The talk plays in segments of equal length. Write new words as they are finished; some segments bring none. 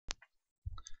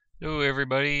Hello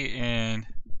everybody, and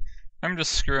I'm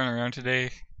just screwing around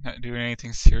today, not doing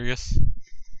anything serious.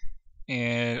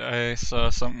 And I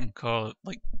saw something called,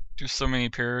 there's so many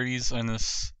parodies on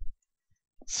this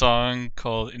song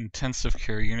called Intensive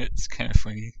Care Unit. It's kind of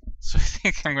funny. So I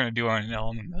think I'm going to do on an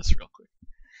LMMS real quick.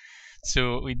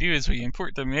 So what we do is we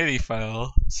import the Midi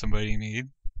file somebody made.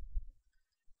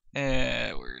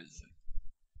 Where is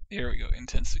it? There we go,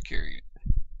 Intensive Care Unit.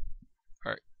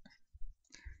 Alright.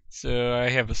 So I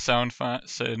have a sound font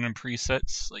set in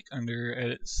presets, like under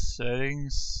edit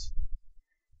settings.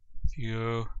 If you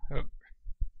go, oh,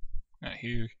 not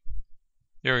here.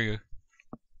 There we go.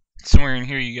 Somewhere in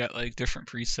here you got like different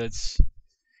presets,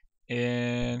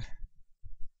 and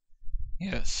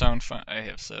yeah, sound font I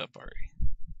have set up already.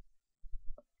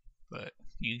 But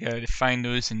you gotta find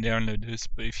those and download those.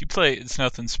 But if you play it, it's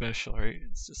nothing special, right?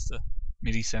 It's just a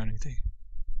MIDI sounding thing.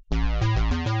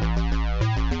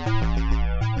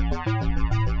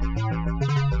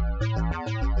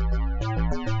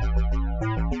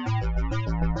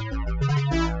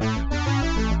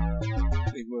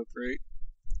 Big whoop, right?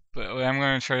 But what I'm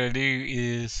gonna try to do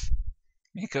is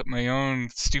make up my own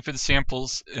stupid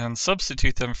samples and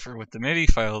substitute them for what the MIDI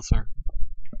files are.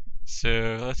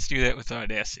 So let's do that with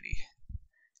Audacity.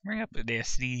 Bring up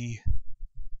Audacity,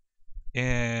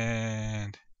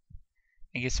 and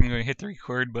I guess I'm going to hit the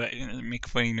record button and make a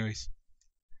funny noise.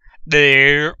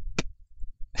 There.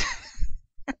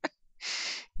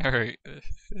 Alright,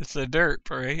 it's a derp,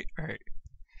 right? Alright.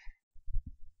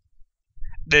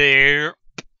 There. A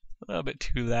little bit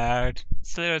too loud.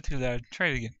 It's a little too loud. Try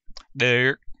it again.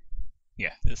 There.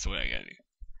 Yeah, that's what I gotta do.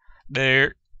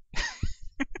 There.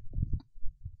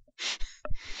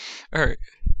 Alright.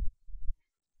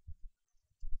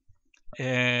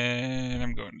 And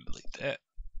I'm going to delete that.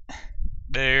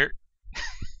 There.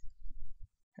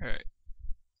 Alright.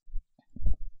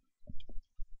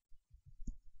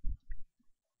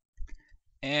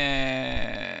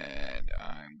 And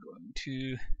I'm going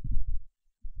to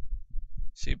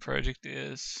say project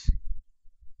is.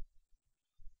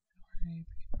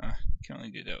 Can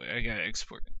only do it that way. I gotta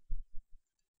export.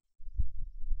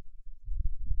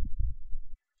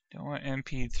 Don't want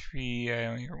MP3, I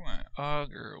only want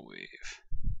OGG or WAV.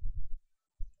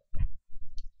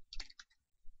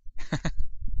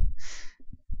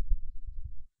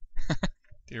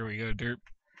 There we go, derp.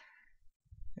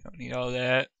 Don't need all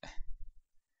that.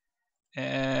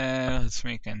 And let's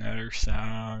make another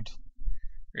sound.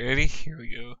 Ready? Here we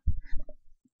go.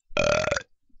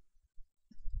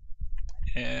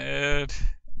 And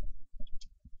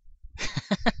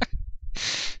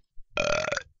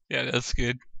yeah, that's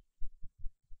good.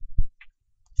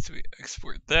 So we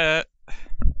export that.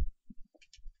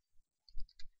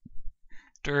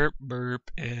 Derp,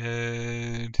 burp,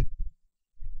 and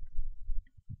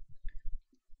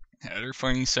another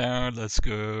funny sound. Let's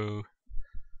go.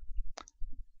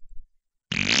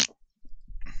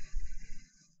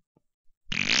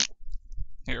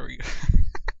 Here we go.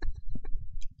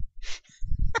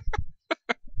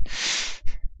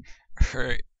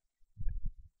 Alright.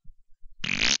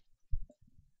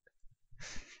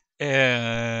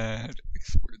 And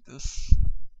export this.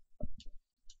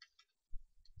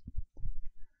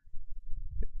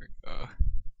 There we go.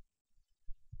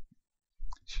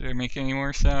 Should I make any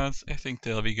more sounds? I think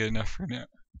that'll be good enough for now.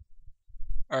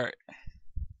 Alright.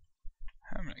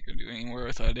 I'm not going to do any more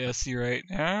with Audacity right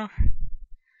now.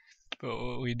 But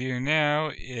what we do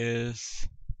now is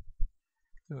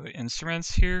go to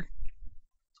instruments here.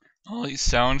 All these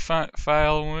sound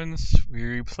file ones we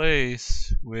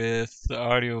replace with the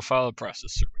audio file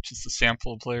processor, which is the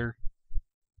sample player.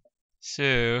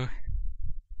 So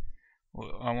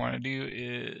what I want to do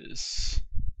is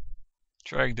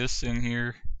drag this in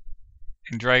here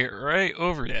and drag it right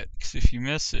over that, because if you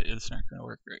miss it, it's not going to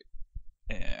work right.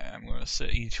 And I'm going to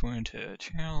set each one to a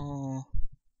channel.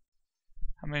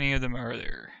 How many of them are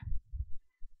there?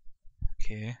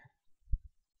 Okay.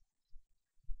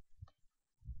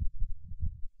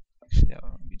 Actually, that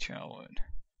one would be channel 1.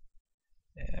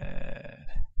 And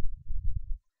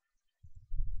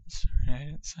this one I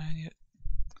didn't sign yet,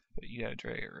 but you gotta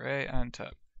drag it right on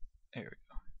top. There we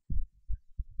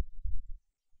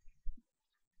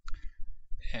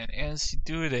go. And as you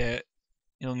do that,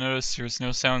 you'll notice there's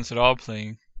no sounds at all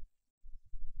playing,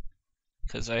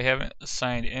 because I haven't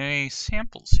assigned any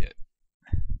samples yet.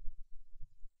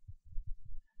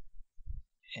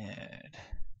 And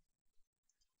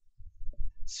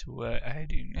so what I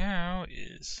do now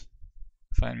is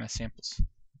find my samples.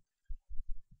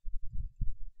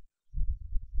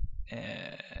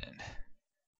 And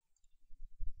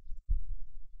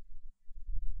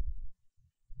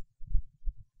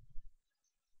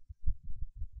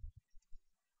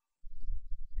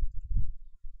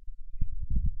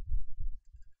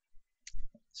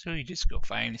So you just go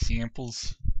find the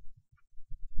samples.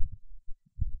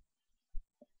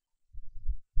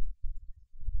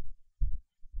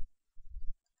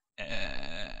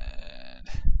 And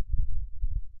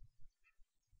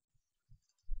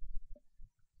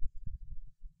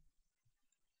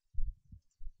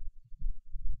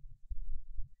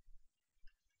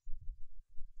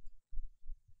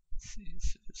let's see,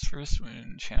 so this first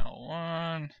one, channel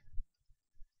 1.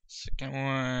 Second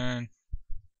one,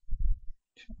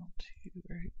 channel 2,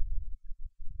 right?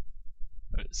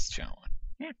 What is channel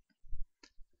 1? Hmm.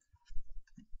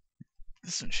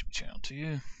 This one should be channel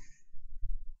 2.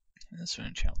 And this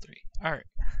one, channel 3. Alright.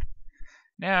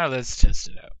 Now let's test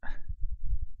it out.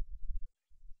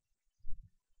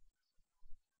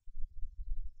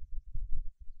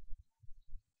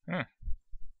 Huh.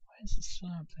 Why is this still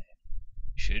not playing?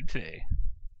 Should play.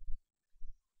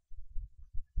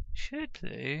 Should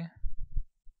play.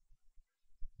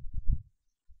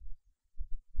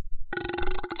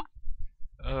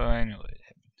 Oh, I know what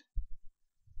happened.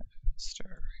 Start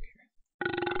right here.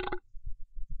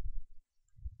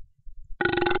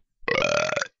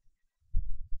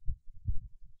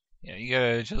 Yeah, you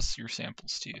gotta adjust your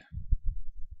samples too.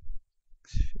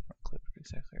 Clip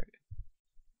exactly right.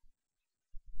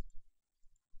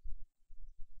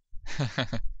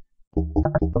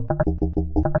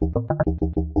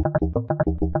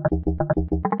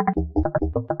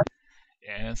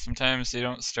 Yeah, sometimes they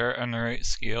don't start on the right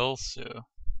scale, so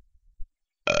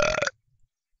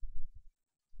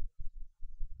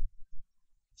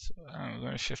I'm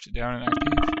going to shift it down an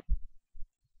octave.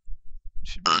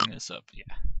 Should bring this up,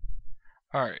 yeah.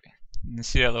 Alright, you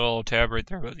see that little tab right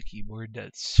there above the keyboard?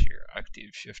 That's your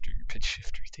octave shifter, your pitch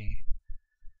shifter thing.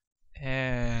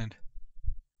 And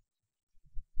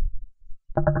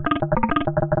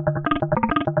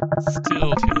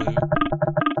still too low.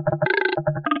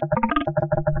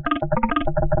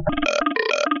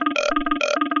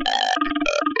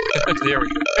 There we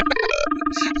go.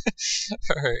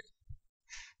 Alright.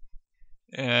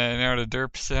 And now the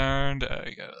derp sound,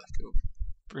 I gotta go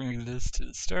bring this to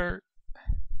the start.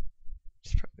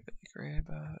 Just probably like right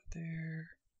about there.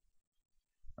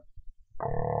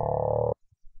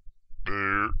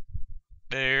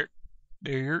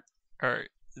 There. Alright,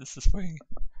 this is funny.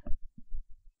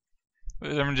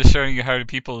 I'm just showing you how to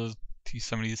people do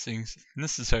some of these things. And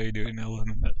this is how you do it in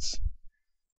LMMS.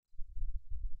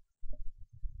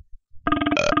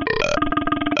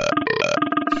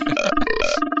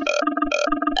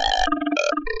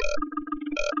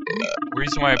 The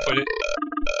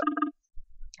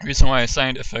reason why I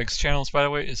assigned effects channels, by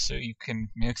the way, is so you can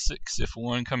mix it, because if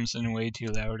one comes in way too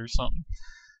loud or something,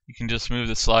 you can just move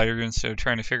the slider. Instead of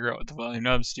trying to figure out what the volume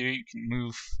knobs do, you can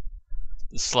move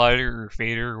the slider or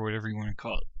fader or whatever you want to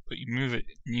call it. But you move it,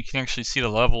 and you can actually see the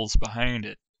levels behind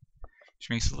it,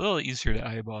 which makes it a little easier to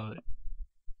eyeball it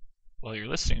while you're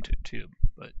listening to it too,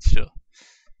 but still.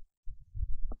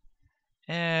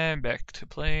 And back to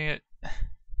playing it.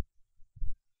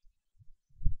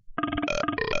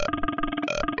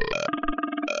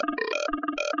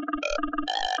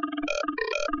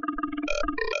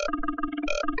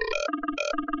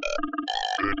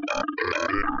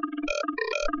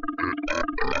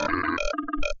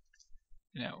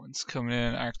 Now one's coming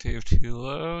in octave too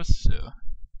low, so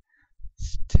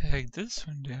let's tag this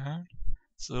one down.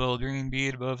 It's a little green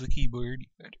bead above the keyboard.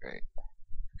 Right,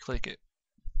 click it.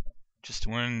 Just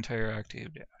one entire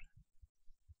octave down.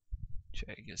 Which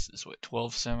I guess is what,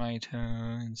 12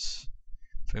 semitones.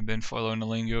 If I've been following the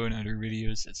lingo in other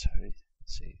videos, that's how I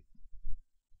say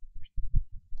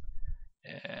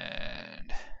it.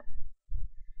 And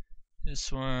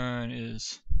this one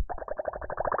is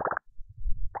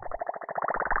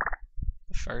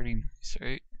the farting noise,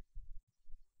 right?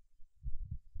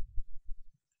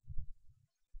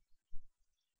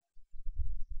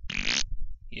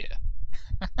 Yeah.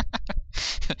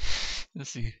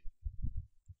 Let's see.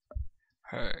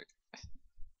 Alright.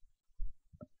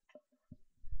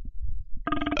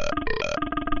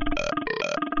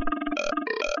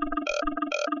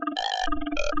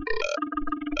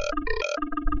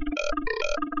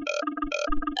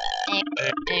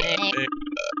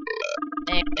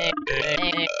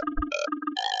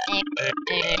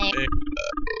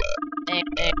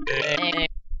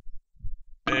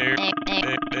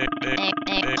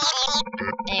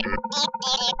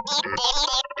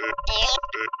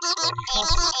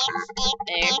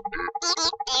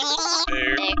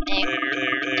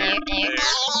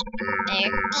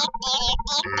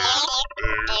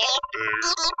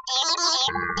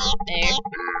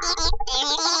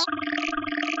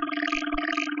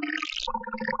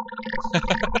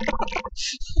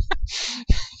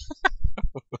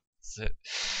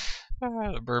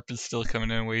 derp is still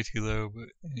coming in way too low, but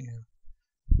anyhow.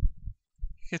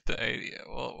 Get the idea.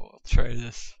 Well, we'll try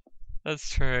this. Let's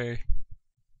try.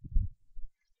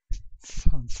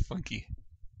 Sounds funky.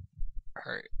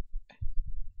 Alright.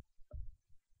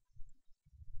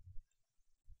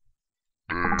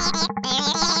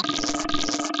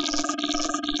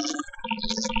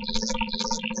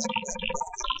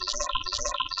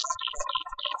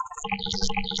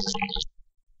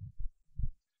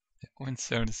 That one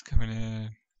sound is coming in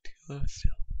too low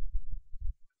still.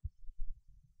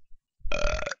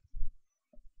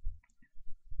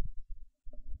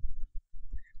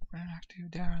 One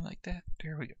octave down like that.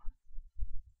 There we go.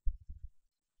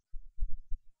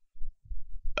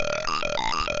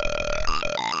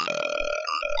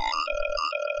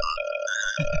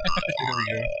 There we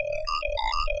go.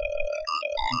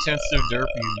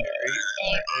 IntensiveDerpUnit,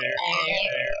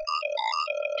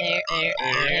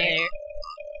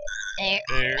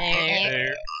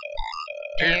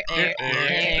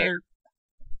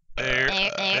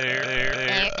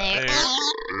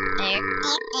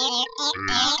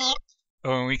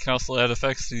 Oh, and we can also add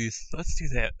effects to these. Let's do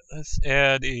that. Let's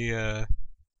add a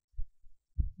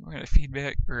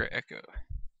feedback or echo.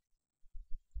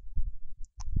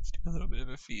 Let's do a little bit of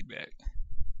a feedback.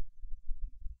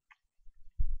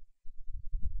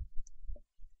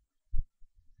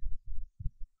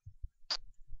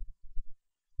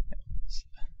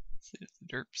 See the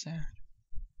derp sound.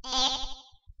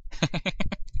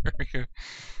 There we go.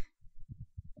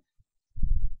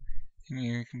 And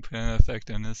you can put an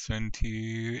effect on this one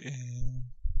too. And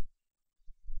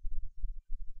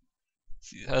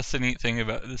see, that's the neat thing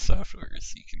about this software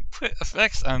is you can put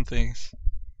effects on things.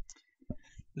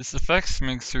 This effects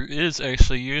mixer is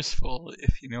actually useful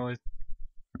if you know it.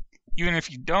 Even if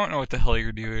you don't know what the hell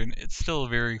you're doing, it's still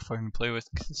very fun to play with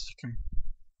because you can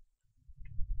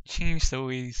change the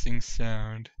way these things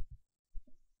sound.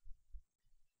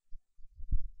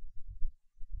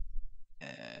 I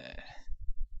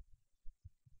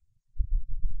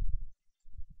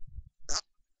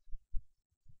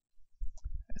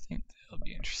think that'll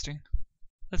be interesting.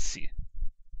 Let's see.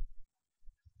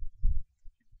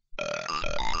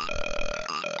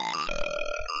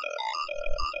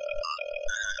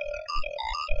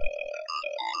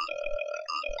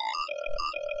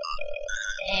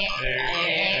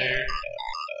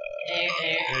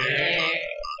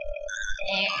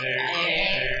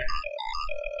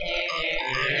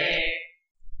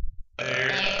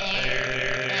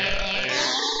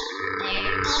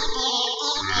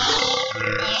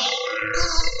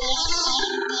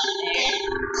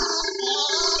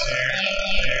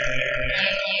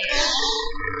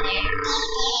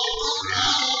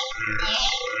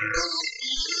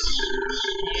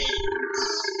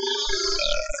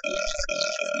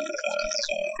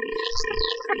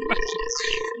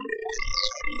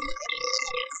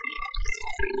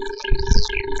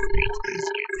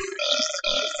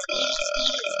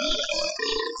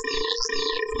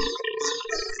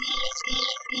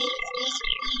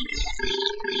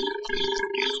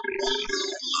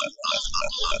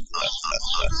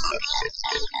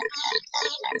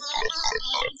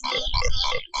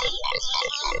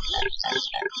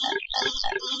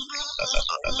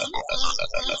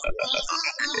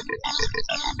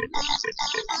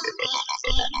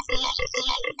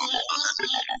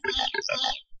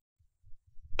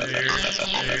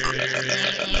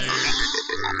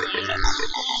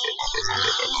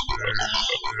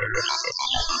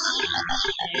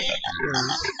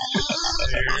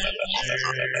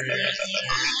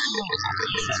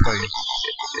 This is funny.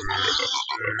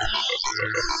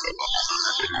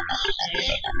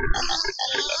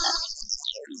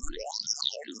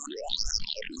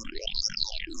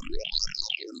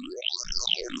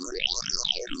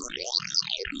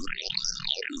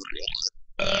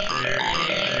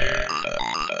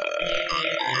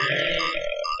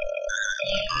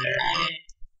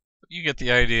 You get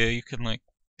the idea. You can like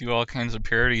do all kinds of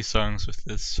parody songs with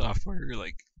this software,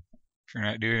 like if you're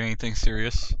not doing anything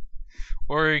serious.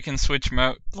 Or you can switch them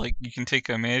out, like you can take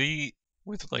a Midi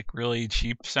with like really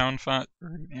cheap sound font,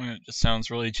 or when it just sounds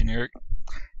really generic,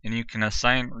 and you can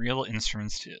assign real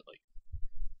instruments to it. Like,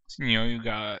 so, you know, you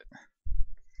got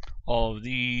all of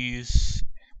these,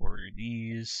 or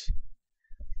these,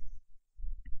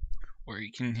 or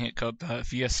you can hook up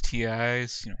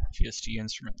VSTIs, you know, VST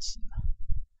instruments, and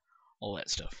all that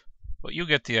stuff. But you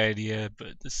get the idea,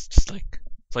 but this is just like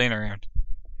playing around.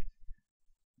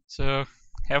 So,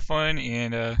 have fun,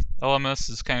 and LMS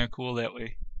is kind of cool that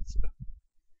way. So,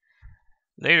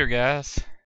 later, guys.